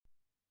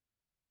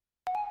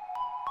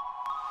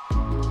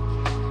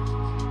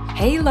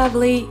Hey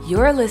lovely,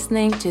 you're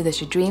listening to the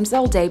She Dreams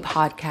All Day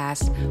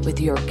podcast with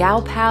your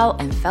gal pal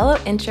and fellow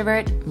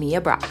introvert, Mia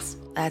Brox.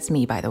 That's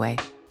me, by the way.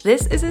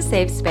 This is a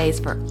safe space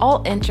for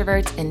all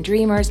introverts and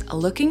dreamers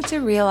looking to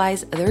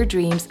realize their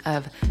dreams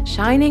of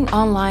shining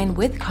online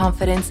with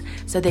confidence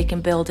so they can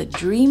build a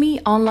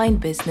dreamy online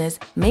business,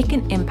 make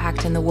an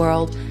impact in the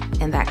world,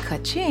 and that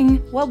ka-ching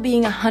while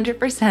being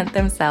 100%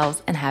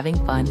 themselves and having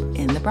fun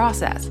in the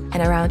process. And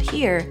around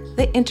here,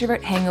 the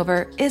introvert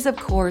hangover is of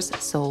course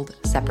sold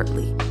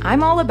separately.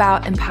 I'm all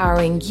about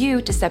empowering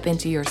you to step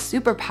into your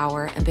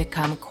superpower and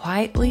become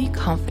quietly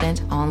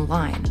confident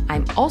online.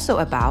 I'm also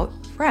about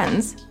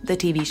Friends, the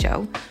TV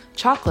show,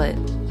 chocolate,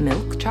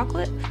 milk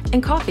chocolate,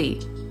 and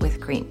coffee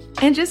with cream.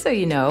 And just so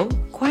you know,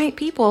 quiet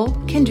people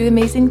can do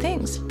amazing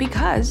things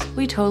because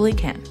we totally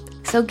can.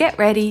 So get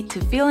ready to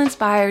feel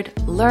inspired,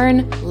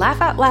 learn, laugh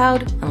out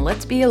loud, and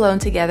let's be alone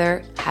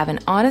together, have an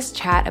honest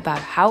chat about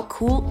how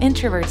cool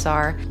introverts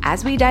are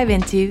as we dive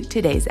into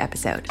today's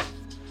episode.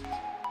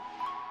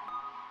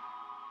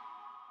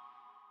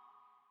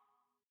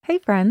 Hey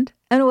friend,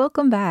 and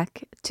welcome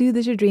back to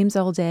the She Dreams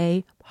All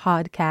Day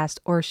podcast,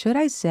 or should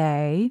I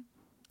say,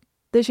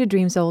 the She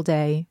Dreams All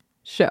Day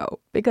show,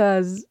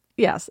 because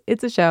yes,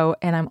 it's a show,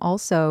 and I'm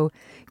also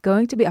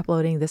going to be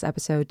uploading this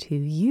episode to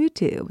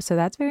YouTube, so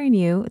that's very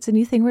new. It's a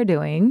new thing we're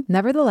doing.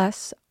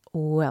 Nevertheless,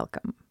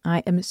 welcome.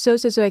 I am so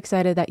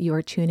excited that you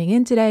are tuning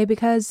in today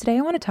because today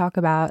I want to talk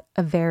about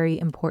a very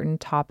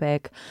important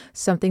topic,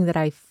 something that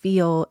I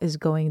feel is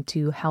going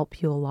to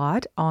help you a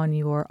lot on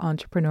your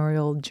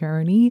entrepreneurial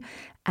journey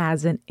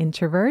as an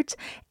introvert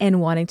and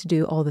wanting to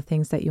do all the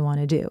things that you want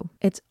to do.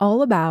 It's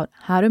all about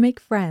how to make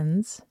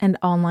friends and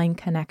online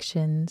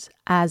connections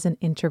as an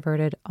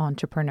introverted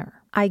entrepreneur.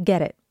 I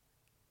get it.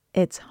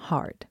 It's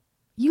hard.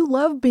 You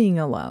love being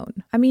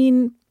alone. I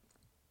mean,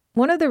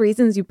 one of the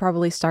reasons you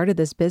probably started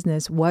this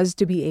business was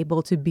to be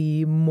able to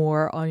be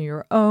more on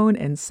your own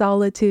in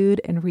solitude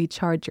and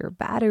recharge your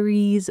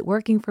batteries,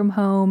 working from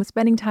home,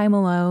 spending time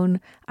alone.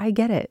 I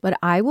get it. But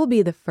I will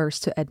be the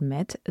first to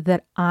admit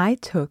that I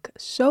took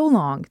so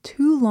long,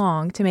 too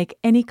long to make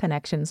any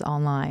connections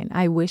online.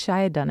 I wish I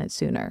had done it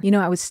sooner. You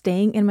know, I was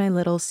staying in my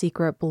little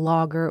secret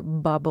blogger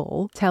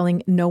bubble,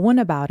 telling no one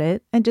about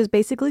it, and just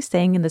basically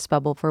staying in this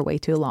bubble for way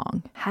too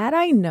long. Had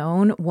I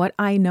known what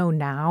I know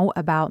now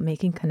about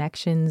making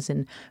connections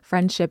and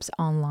friendships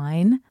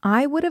online,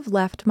 I would have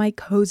left my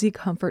cozy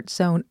comfort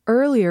zone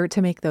earlier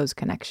to make those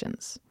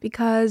connections.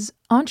 Because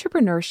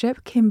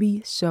entrepreneurship can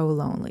be so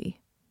lonely.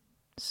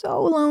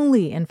 So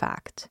lonely, in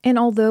fact. And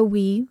although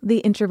we,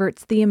 the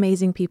introverts, the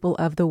amazing people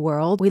of the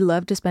world, we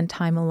love to spend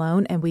time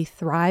alone and we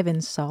thrive in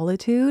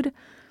solitude,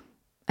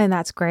 and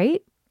that's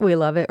great. We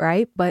love it,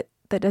 right? But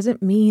that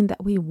doesn't mean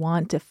that we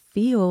want to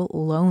feel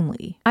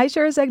lonely. I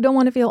sure as heck don't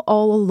want to feel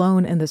all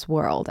alone in this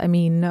world. I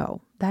mean,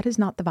 no, that is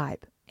not the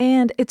vibe.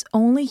 And it's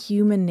only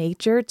human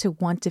nature to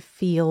want to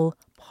feel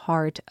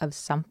part of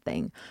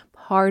something,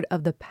 part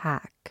of the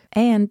pack,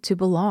 and to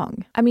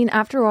belong. I mean,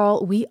 after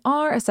all, we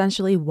are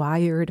essentially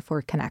wired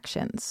for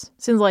connections.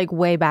 Seems like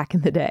way back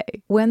in the day.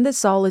 When the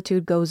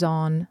solitude goes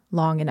on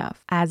long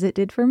enough, as it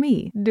did for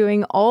me,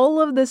 doing all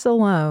of this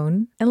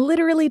alone and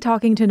literally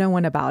talking to no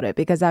one about it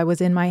because I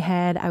was in my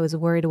head, I was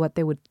worried what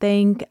they would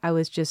think,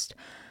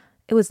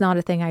 it was not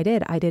a thing I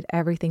did. I did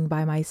everything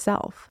by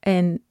myself.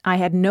 And I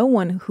had no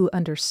one who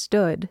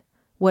understood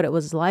what it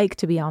was like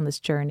to be on this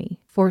journey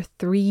for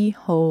 3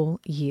 whole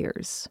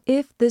years.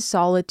 If this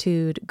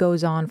solitude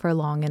goes on for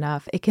long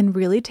enough, it can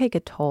really take a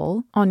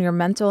toll on your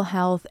mental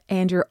health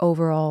and your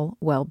overall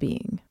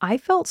well-being. I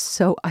felt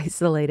so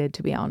isolated,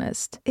 to be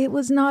honest. It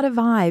was not a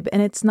vibe,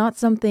 and it's not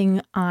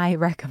something I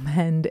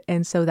recommend.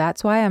 And so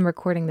that's why I'm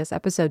recording this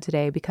episode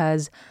today,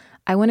 because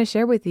I want to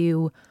share with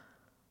you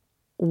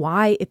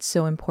why it's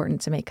so important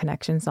to make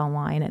connections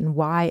online and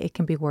why it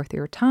can be worth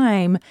your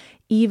time,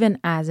 even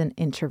as an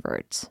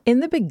introvert. In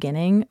the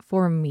beginning,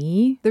 for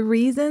me, the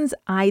reasons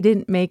I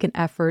didn't make an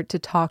effort to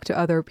talk to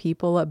other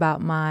people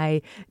about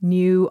my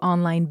new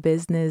online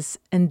business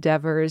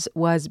endeavors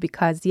was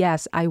because,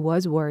 yes, I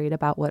was worried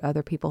about what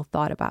other people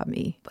thought about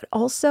me, but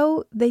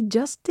also they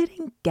just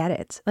didn't get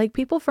it. Like,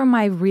 people from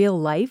my real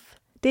life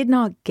did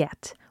not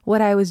get what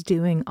I was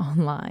doing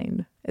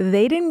online.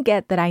 They didn't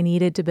get that I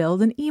needed to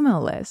build an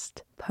email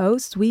list,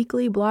 post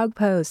weekly blog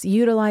posts,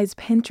 utilize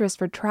Pinterest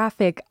for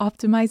traffic,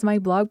 optimize my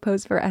blog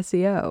posts for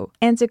SEO,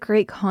 and to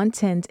create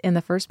content in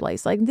the first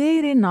place. Like,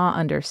 they did not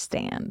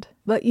understand.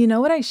 But you know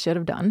what I should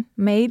have done?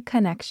 Made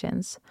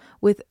connections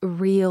with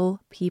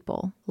real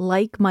people,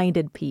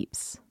 like-minded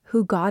peeps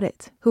who got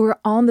it, who were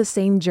on the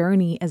same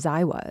journey as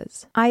I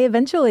was. I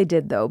eventually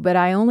did though, but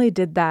I only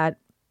did that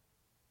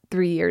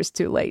 3 years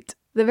too late.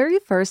 The very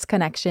first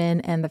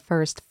connection and the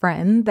first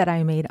friend that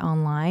I made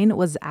online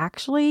was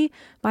actually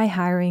by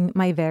hiring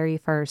my very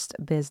first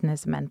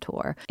business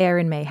mentor,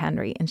 Erin May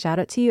Henry. And shout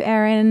out to you,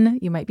 Erin.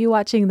 You might be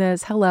watching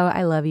this. Hello,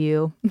 I love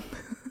you.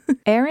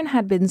 Erin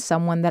had been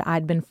someone that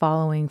I'd been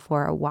following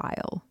for a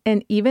while.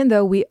 And even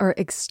though we are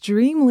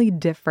extremely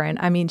different,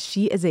 I mean,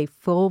 she is a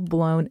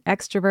full-blown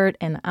extrovert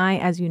and I,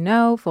 as you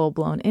know,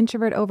 full-blown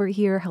introvert over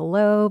here.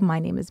 Hello, my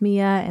name is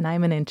Mia and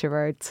I'm an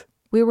introvert.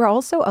 We were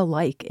also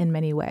alike in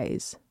many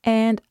ways.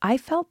 And I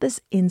felt this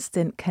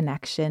instant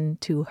connection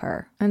to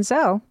her. And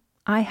so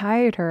I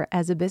hired her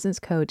as a business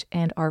coach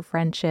and our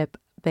friendship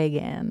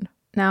began.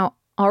 Now,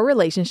 our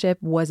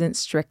relationship wasn't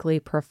strictly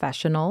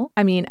professional.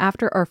 I mean,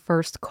 after our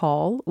first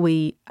call,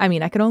 I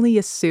can only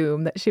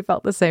assume that she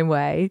felt the same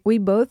way. We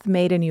both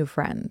made a new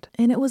friend,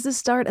 and it was the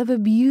start of a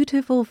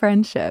beautiful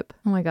friendship.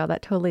 Oh my God,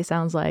 that totally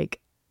sounds like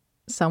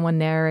someone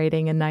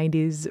narrating a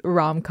 90s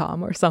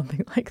rom-com or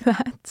something like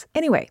that.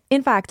 Anyway,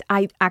 in fact,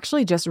 I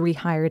actually just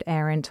rehired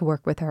Erin to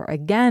work with her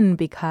again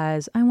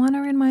because I want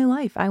her in my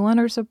life. I want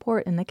her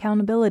support and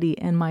accountability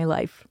in my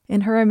life,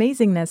 and her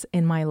amazingness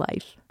in my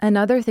life.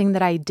 Another thing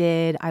that I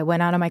did, I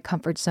went out of my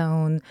comfort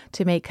zone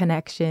to make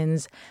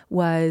connections,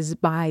 was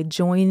by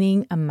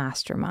joining a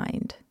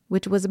mastermind,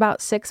 which was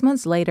about 6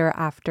 months later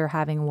after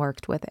having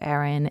worked with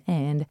Erin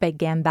and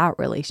began that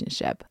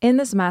relationship. In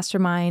this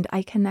mastermind,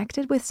 I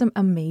connected with some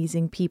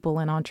amazing people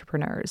and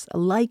entrepreneurs,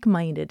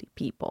 like-minded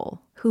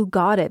people who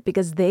got it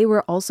because they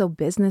were also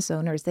business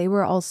owners. They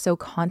were also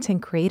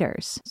content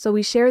creators. So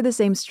we share the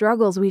same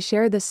struggles. We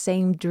share the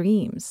same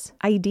dreams,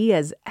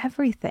 ideas,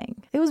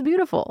 everything. It was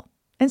beautiful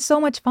and so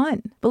much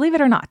fun, believe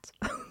it or not.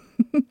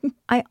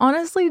 I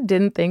honestly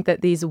didn't think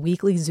that these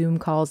weekly Zoom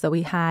calls that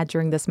we had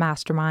during this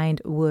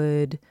mastermind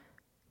would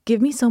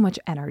give me so much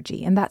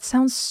energy. And that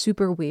sounds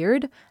super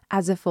weird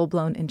as a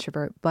full-blown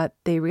introvert, but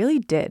they really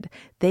did.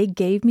 They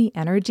gave me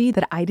energy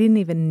that I didn't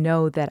even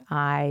know that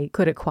I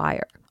could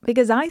acquire.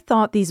 Because I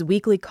thought these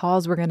weekly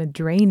calls were going to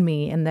drain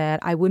me and that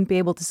I wouldn't be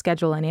able to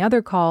schedule any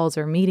other calls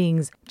or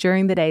meetings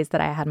during the days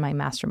that I had my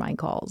mastermind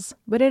calls.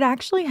 But it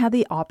actually had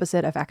the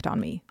opposite effect on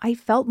me. I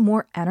felt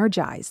more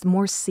energized,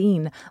 more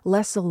seen,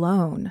 less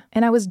alone.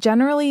 And I was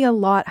generally a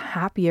lot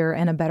happier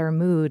and a better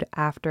mood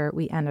after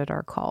we ended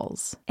our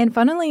calls. And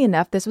funnily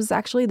enough, this was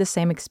actually the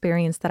same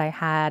experience that I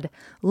had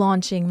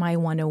launching my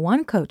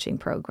 101 coaching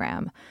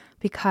program.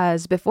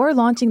 Because before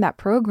launching that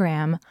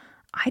program,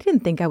 I didn't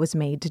think I was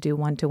made to do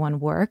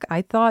one-to-one work.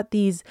 I thought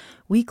these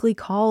weekly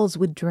calls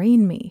would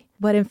drain me.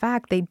 But in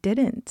fact, they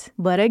didn't.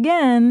 But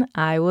again,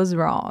 I was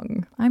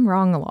wrong. I'm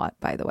wrong a lot,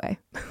 by the way.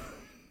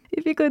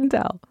 If you couldn't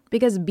tell.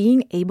 Because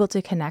being able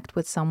to connect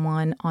with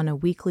someone on a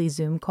weekly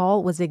Zoom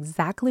call was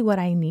exactly what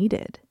I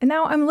needed. And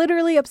now I'm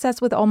literally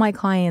obsessed with all my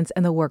clients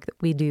and the work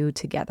that we do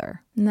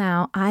together.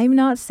 Now, I'm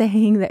not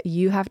saying that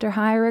you have to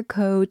hire a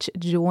coach,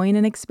 join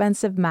an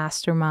expensive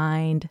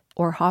mastermind,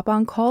 or hop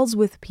on calls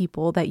with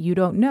people that you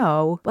don't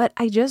know, but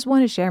I just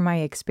want to share my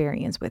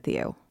experience with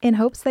you in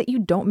hopes that you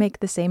don't make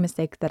the same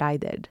mistake that I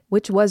did,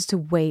 which was to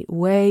wait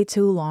way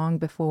too long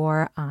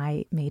before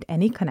I made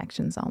any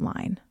connections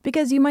online.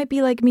 Because you might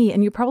be like me,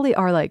 and you probably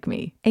are like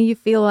me, and you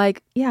feel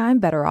like, yeah, I'm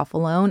better off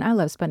alone. I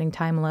love spending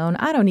time alone.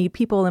 I don't need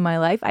people in my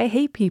life. I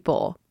hate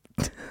people.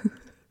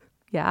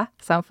 Yeah,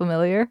 sound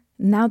familiar?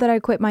 Now that I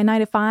quit my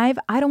 9-to-5,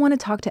 I don't want to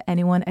talk to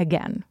anyone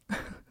again.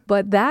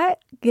 But that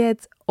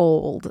gets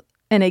old.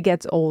 And it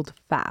gets old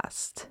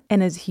fast.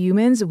 And as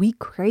humans, we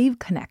crave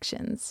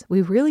connections.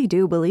 We really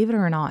do, believe it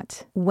or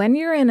not. When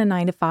you're in a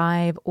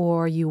 9-to-5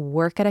 or you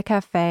work at a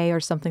cafe or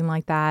something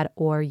like that,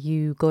 or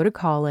you go to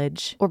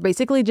college, or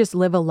basically just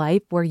live a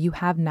life where you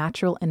have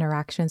natural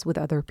interactions with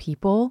other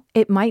people,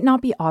 it might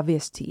not be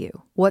obvious to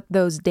you what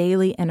those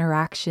daily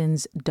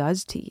interactions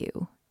does to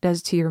you.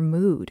 Does to your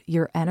mood,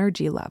 your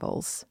energy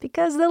levels.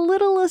 Because the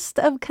littlest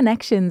of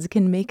connections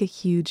can make a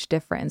huge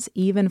difference,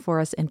 even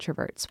for us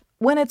introverts.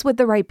 When it's with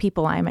the right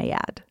people, I may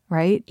add,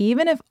 right?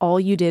 Even if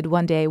all you did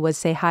one day was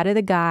say hi to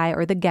the guy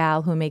or the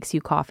gal who makes you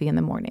coffee in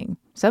the morning.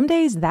 Some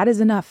days that is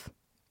enough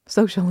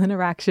social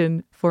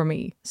interaction for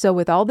me. So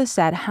with all this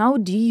said, how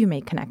do you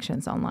make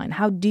connections online?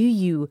 How do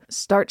you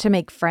start to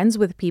make friends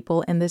with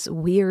people in this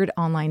weird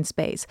online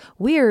space?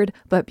 Weird,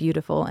 but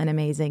beautiful and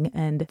amazing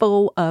and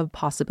full of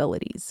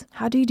possibilities.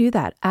 How do you do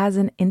that as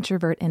an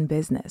introvert in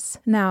business?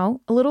 Now,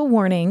 a little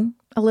warning,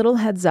 a little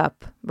heads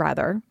up,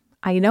 rather.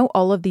 I know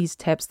all of these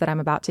tips that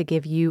I'm about to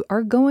give you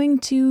are going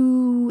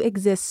to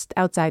exist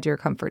outside your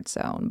comfort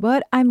zone,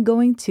 but I'm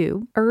going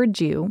to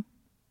urge you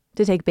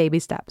to take baby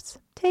steps.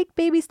 Take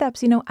baby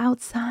steps,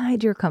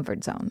 outside your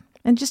comfort zone.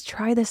 And just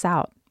try this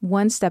out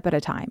one step at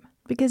a time.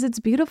 Because it's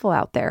beautiful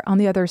out there on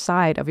the other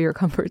side of your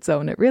comfort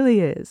zone. It really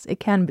is. It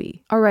can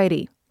be.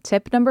 Alrighty.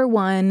 Tip number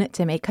 1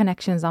 to make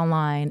connections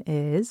online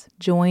is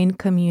join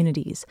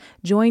communities.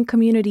 Join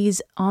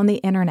communities on the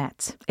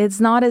internet. It's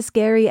not as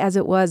scary as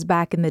it was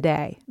back in the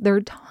day. There are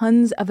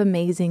tons of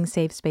amazing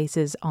safe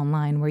spaces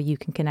online where you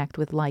can connect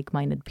with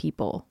like-minded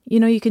people.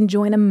 You can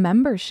join a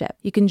membership.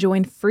 You can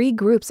join free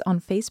groups on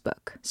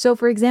Facebook. So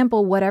for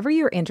example, whatever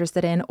you're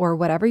interested in or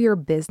whatever your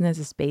business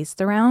is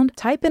based around,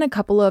 type in a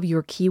couple of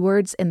your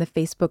keywords in the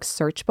Facebook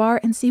search bar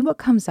and see what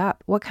comes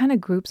up, what kind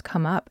of groups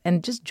come up,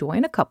 and just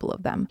join a couple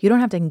of them. You don't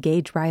have to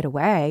engage right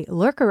away,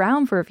 lurk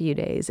around for a few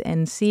days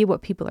and see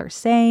what people are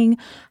saying,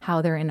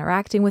 how they're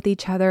interacting with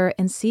each other,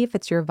 and see if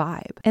it's your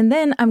vibe. And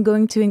then I'm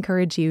going to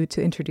encourage you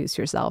to introduce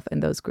yourself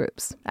in those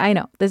groups. I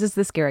know, this is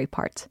the scary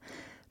part,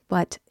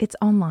 but it's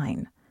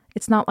online.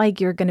 It's not like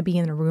you're going to be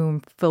in a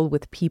room filled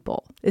with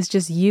people. It's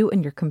just you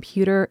and your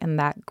computer and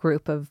that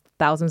group of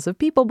thousands of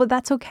people, but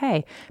that's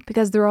okay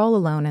because they're all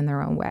alone in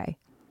their own way,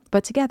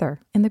 but together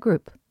in the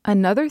group.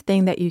 Another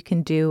thing that you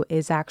can do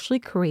is actually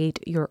create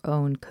your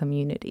own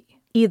community,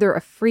 either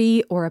a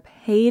free or a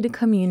paid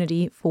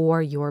community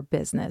for your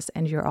business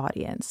and your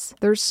audience.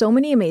 There's so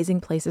many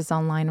amazing places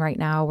online right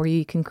now where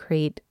you can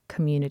create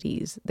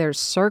communities. There's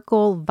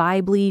Circle,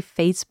 Vibely,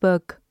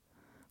 Facebook.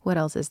 What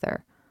else is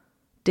there?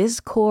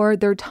 Discord.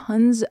 There are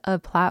tons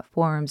of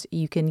platforms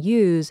you can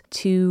use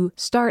to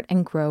start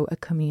and grow a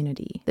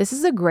community. This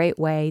is a great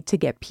way to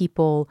get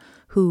people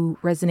who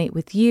resonate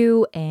with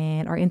you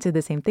and are into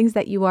the same things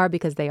that you are,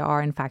 because they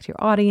are in fact your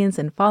audience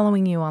and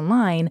following you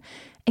online,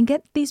 and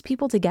get these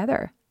people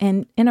together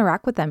and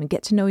interact with them and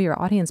get to know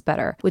your audience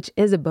better, which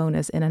is a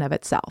bonus in and of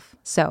itself.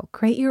 So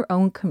create your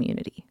own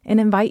community and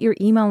invite your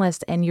email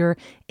list and your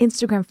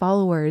Instagram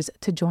followers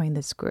to join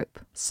this group.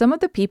 Some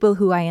of the people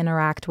who I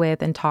interact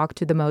with and talk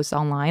to the most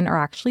online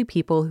are actually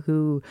people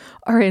who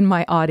are in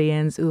my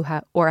audience who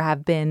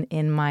have been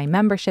in my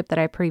membership that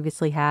I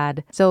previously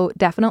had. So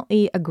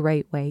definitely a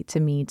great way to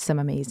meet some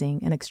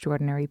amazing and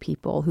extraordinary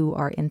people who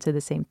are into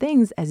the same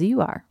things as you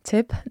are.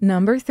 Tip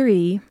number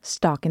 3,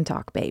 stalk and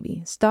talk,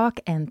 baby. Stalk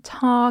and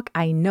talk.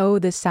 I know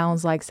this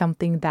sounds like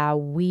something that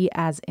we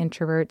as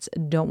introverts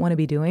don't want to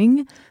be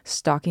doing.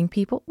 Stalking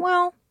people.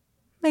 Well,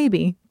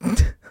 maybe.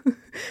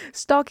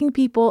 Stalking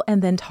people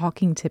and then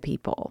talking to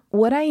people.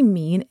 What I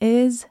mean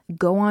is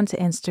go onto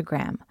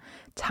Instagram,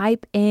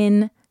 type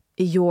in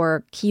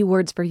your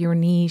keywords for your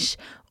niche,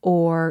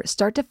 or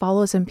start to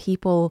follow some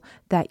people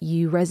that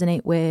you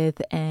resonate with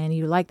and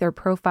you like their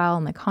profile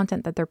and the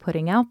content that they're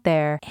putting out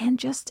there, and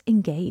just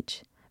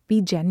engage.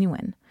 Be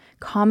genuine.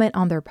 Comment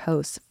on their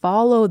posts.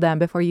 Follow them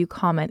before you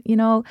comment. You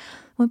know,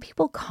 when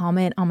people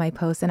comment on my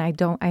posts and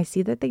I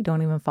see that they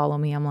don't even follow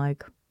me, I'm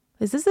like,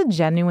 is this a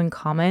genuine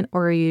comment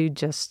or are you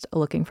just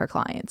looking for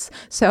clients?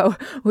 So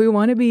we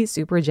want to be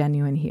super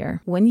genuine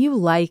here. When you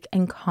like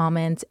and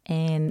comment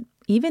and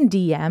even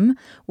DM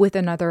with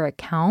another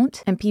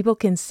account and people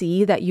can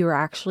see that you're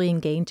actually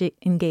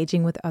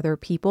engaging with other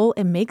people,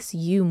 it makes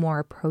you more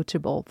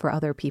approachable for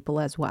other people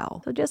as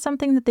well. So just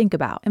something to think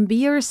about, and be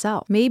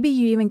yourself. Maybe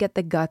you even get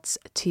the guts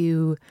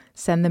to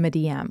send them a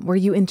DM where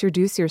you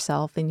introduce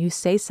yourself and you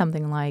say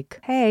something like,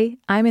 hey,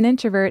 I'm an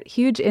introvert,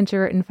 huge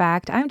introvert. In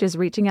fact, I'm just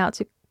reaching out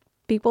to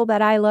people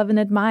that I love and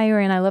admire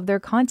and I love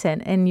their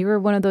content. And you're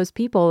one of those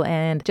people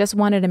and just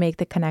wanted to make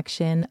the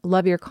connection,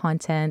 love your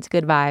content,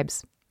 good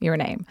vibes. Your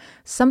name.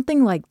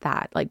 Something like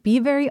that. Like, be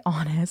very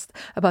honest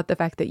about the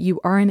fact that you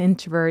are an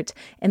introvert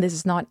and this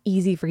is not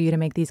easy for you to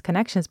make these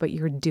connections, but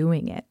you're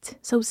doing it.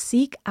 So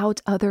seek out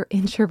other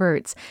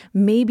introverts.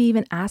 Maybe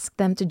even ask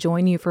them to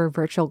join you for a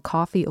virtual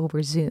coffee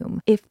over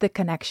Zoom. If the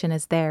connection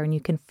is there and you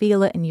can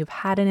feel it and you've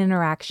had an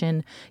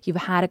interaction, you've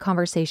had a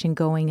conversation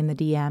going in the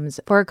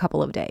DMs for a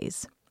couple of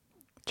days.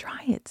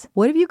 Try it.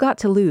 What have you got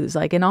to lose?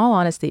 Like, in all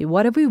honesty,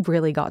 what have we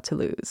really got to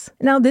lose?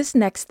 Now, this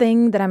next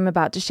thing that I'm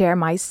about to share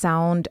might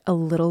sound a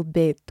little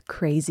bit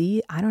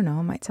crazy. I don't know.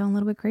 It might sound a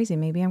little bit crazy.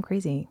 Maybe I'm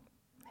crazy.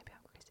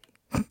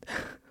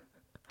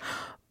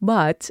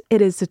 But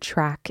it is to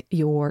track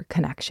your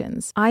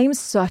connections. I am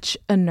such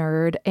a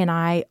nerd and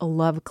I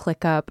love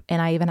ClickUp,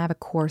 and I even have a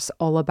course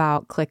all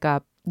about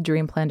ClickUp.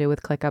 Dream Plan Do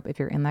with ClickUp. If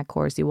you're in that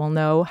course, you will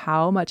know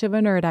how much of a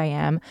nerd I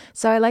am.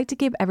 So I like to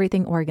keep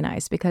everything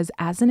organized because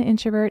as an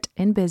introvert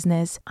in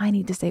business, I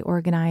need to stay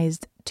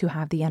organized to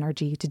have the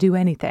energy to do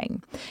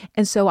anything.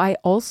 And so I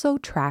also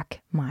track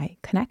my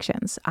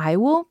connections. I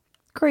will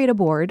create a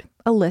board,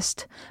 a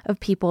list of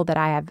people that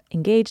I have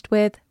engaged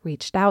with,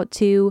 reached out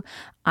to.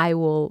 I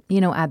will,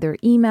 add their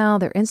email,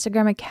 their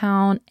Instagram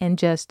account, and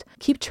just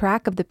keep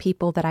track of the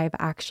people that I've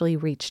actually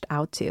reached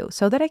out to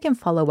so that I can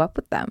follow up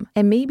with them.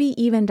 And maybe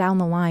even down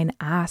the line,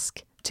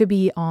 ask to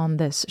be on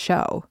this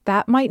show.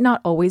 That might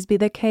not always be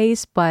the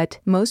case, but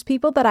most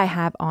people that I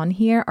have on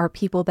here are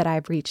people that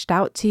I've reached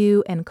out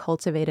to and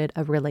cultivated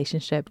a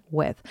relationship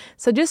with.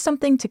 So just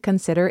something to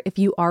consider if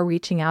you are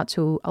reaching out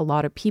to a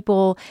lot of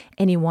people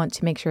and you want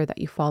to make sure that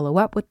you follow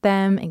up with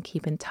them and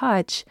keep in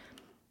touch.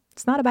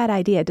 It's not a bad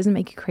idea. It doesn't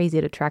make you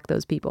crazy to track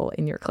those people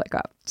in your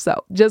ClickUp.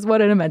 So just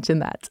wanted to mention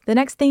that. The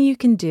next thing you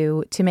can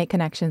do to make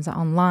connections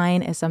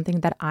online is something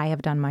that I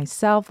have done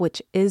myself,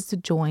 which is to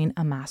join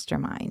a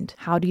mastermind.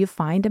 How do you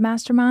find a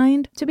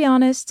mastermind? To be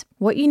honest,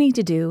 what you need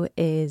to do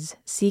is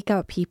seek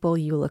out people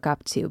you look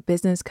up to,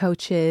 business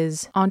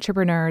coaches,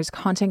 entrepreneurs,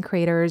 content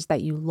creators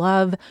that you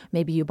love.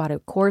 Maybe you bought a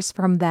course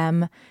from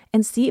them,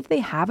 and see if they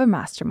have a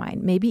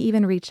mastermind. Maybe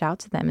even reach out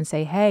to them and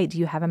say, hey, do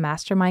you have a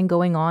mastermind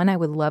going on? I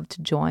would love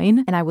to join,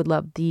 and I would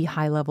love the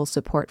high-level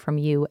support from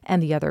you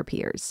and the other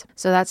peers.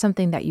 So So that's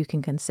something that you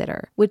can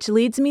consider, which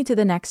leads me to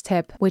the next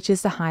tip, which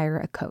is to hire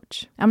a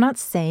coach. I'm not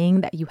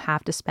saying that you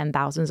have to spend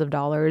thousands of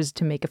dollars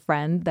to make a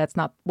friend. That's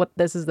not what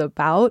this is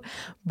about.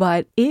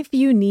 But if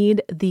you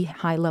need the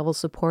high level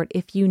support,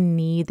 if you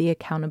need the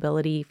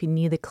accountability, if you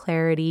need the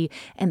clarity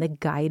and the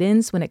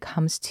guidance when it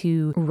comes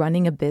to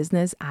running a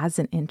business as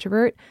an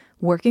introvert,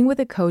 working with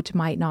a coach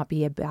might not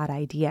be a bad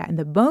idea. And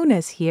the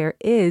bonus here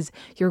is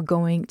you're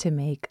going to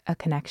make a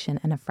connection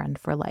and a friend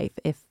for life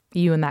if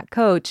you and that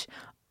coach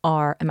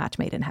are a match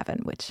made in heaven,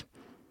 which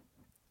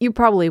you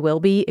probably will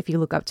be if you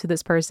look up to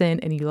this person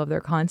and you love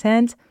their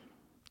content.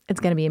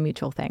 It's going to be a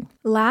mutual thing.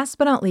 Last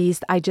but not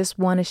least, I just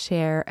want to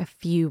share a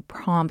few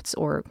prompts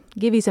or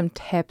give you some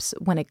tips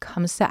when it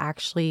comes to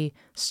actually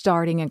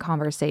starting a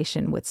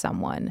conversation with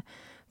someone.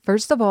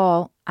 First of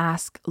all,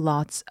 ask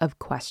lots of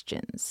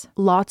questions,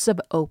 lots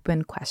of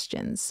open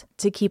questions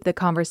to keep the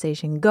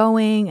conversation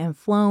going and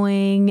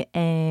flowing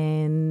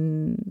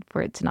and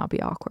for it to not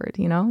be awkward,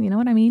 you know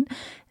what I mean?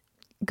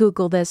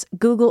 Google this,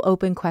 Google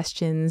open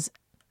questions,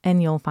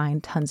 and you'll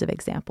find tons of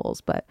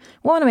examples. But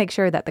we want to make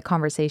sure that the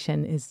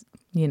conversation is,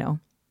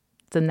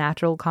 it's a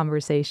natural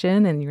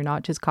conversation and you're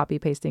not just copy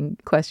pasting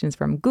questions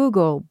from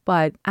Google,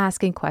 but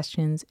asking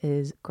questions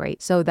is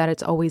great so that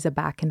it's always a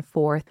back and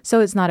forth. So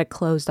it's not a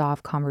closed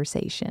off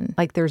conversation.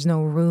 Like there's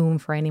no room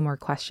for any more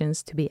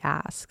questions to be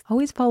asked.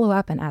 Always follow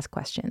up and ask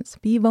questions.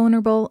 Be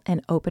vulnerable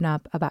and open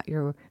up about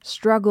your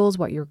struggles,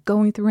 what you're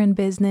going through in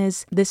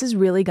business. This is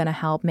really going to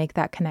help make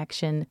that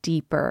connection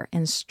deeper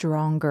and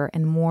stronger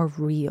and more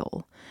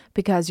real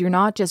because you're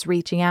not just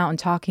reaching out and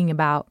talking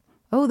about,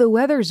 oh, the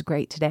weather's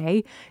great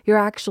today. You're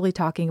actually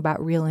talking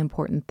about real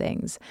important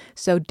things.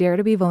 So dare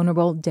to be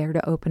vulnerable, dare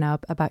to open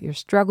up about your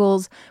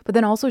struggles, but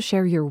then also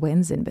share your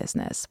wins in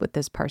business with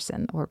this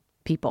person or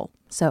people.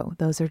 So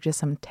those are just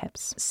some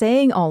tips.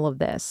 Saying all of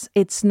this,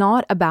 it's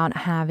not about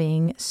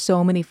having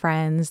so many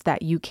friends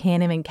that you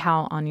can't even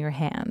count on your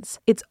hands.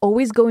 It's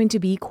always going to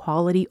be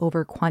quality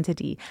over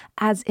quantity.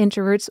 As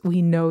introverts,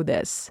 we know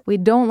this. We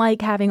don't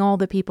like having all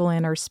the people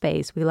in our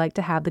space. We like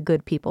to have the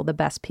good people, the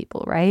best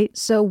people, right?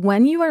 So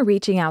when you are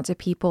reaching out to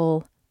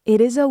people, it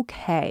is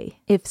okay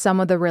if some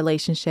of the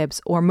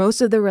relationships or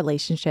most of the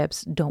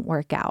relationships don't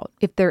work out.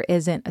 If there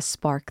isn't a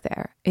spark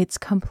there, it's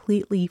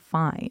completely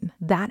fine.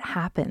 That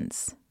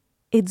happens.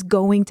 It's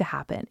going to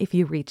happen if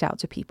you reach out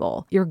to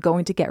people. You're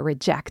going to get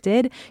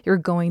rejected. You're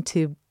going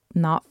to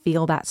not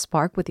feel that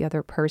spark with the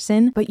other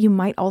person, but you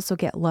might also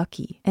get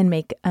lucky and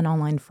make an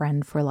online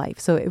friend for life.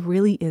 So it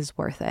really is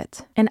worth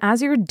it. And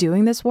as you're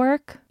doing this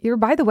work, you're,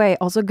 by the way,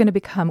 also going to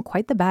become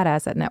quite the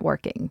badass at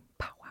networking.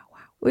 Pow, wow, wow,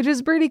 which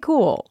is pretty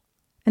cool.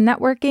 And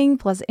networking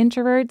plus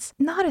introverts,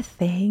 not a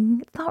thing.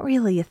 It's not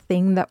really a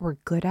thing that we're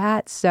good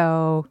at.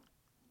 So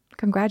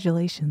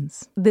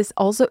congratulations. This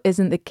also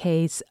isn't the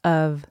case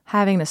of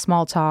having a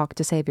small talk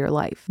to save your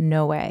life.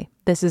 No way.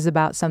 This is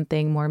about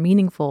something more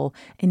meaningful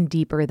and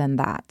deeper than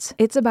that.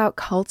 It's about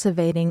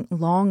cultivating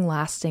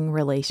long-lasting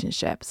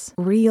relationships,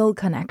 real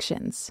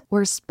connections,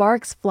 where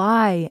sparks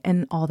fly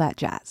and all that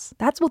jazz.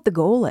 That's what the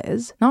goal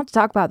is, not to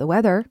talk about the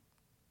weather.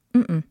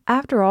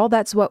 After all,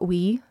 that's what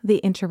we, the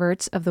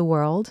introverts of the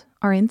world,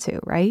 are into,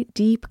 right?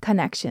 Deep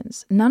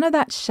connections. None of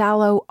that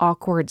shallow,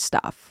 awkward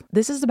stuff.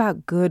 This is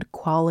about good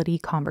quality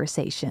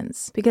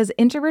conversations because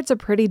introverts are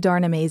pretty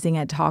darn amazing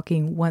at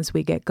talking once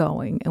we get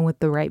going and with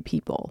the right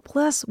people.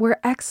 Plus, we're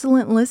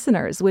excellent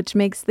listeners, which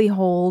makes the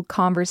whole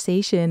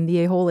conversation,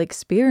 the whole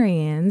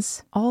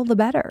experience all the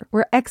better.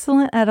 We're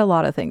excellent at a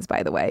lot of things,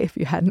 by the way, if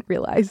you hadn't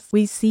realized.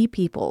 We see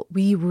people,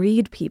 we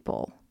read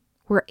people.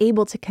 We're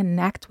able to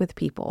connect with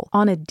people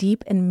on a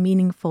deep and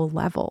meaningful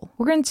level.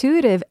 We're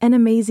intuitive and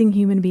amazing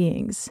human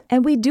beings.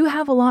 And we do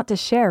have a lot to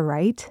share,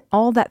 right?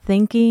 All that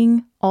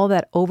thinking, all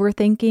that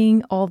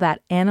overthinking, all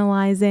that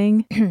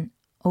analyzing,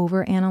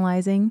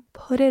 overanalyzing,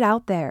 put it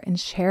out there and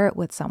share it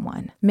with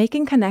someone.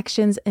 Making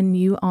connections and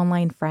new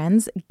online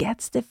friends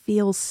gets to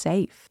feel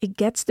safe. It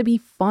gets to be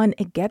fun.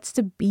 It gets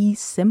to be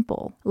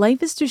simple.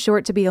 Life is too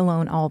short to be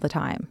alone all the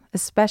time,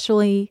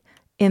 especially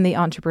in the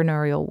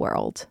entrepreneurial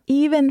world.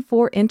 Even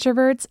for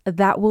introverts,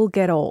 that will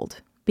get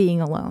old,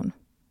 being alone.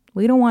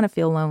 We don't want to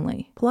feel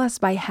lonely. Plus,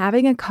 by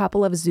having a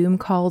couple of Zoom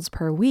calls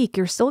per week,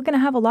 you're still going to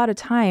have a lot of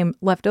time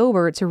left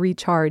over to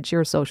recharge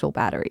your social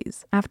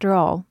batteries. After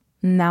all,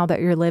 now that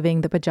you're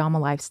living the pajama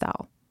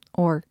lifestyle,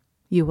 or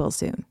you will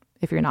soon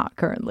if you're not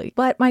currently.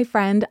 But my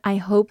friend, I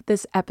hope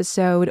this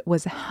episode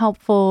was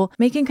helpful.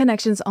 Making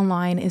connections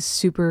online is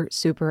super,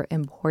 super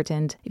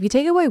important. If you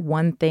take away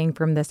one thing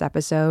from this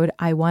episode,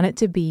 I want it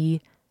to be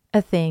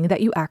a thing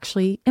that you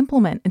actually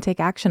implement and take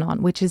action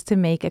on, which is to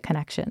make a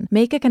connection.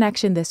 Make a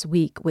connection this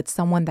week with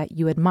someone that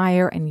you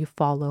admire and you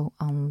follow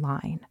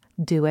online.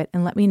 Do it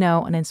and let me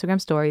know on Instagram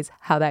stories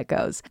how that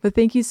goes. But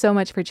thank you so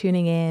much for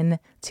tuning in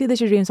to the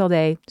Your Dreams All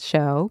Day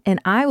show.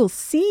 And I will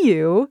see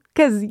you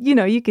because,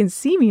 you can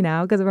see me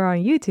now because we're on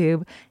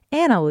YouTube,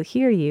 and I will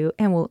hear you,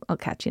 and I'll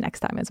catch you next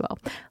time as well.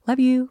 Love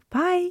you.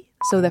 Bye.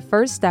 So the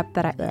first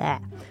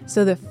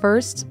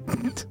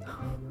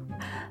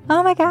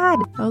Oh my God.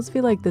 I also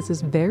feel like this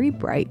is very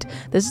bright.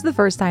 This is the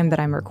first time that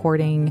I'm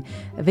recording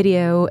a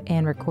video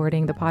and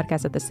recording the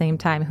podcast at the same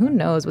time. Who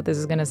knows what this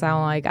is going to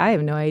sound like? I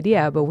have no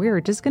idea, but we're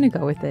just going to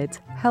go with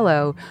it.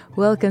 Hello.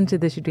 Welcome to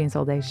the She Dreams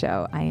All Day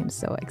show. I am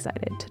so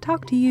excited to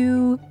talk to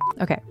you.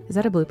 Okay. Is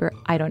that a blooper?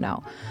 I don't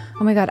know.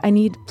 Oh my God. I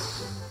need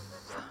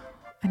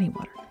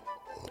water.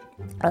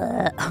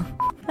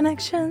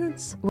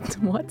 Connections.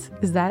 What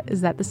is that?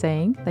 Is that the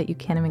saying that you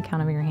can't even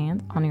count on your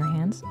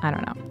hands? I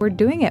don't know. We're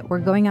doing it. We're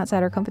going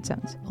outside our comfort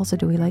zones. Also,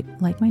 do we like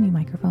my new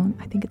microphone?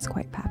 I think it's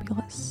quite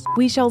fabulous.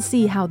 We shall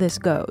see how this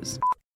goes.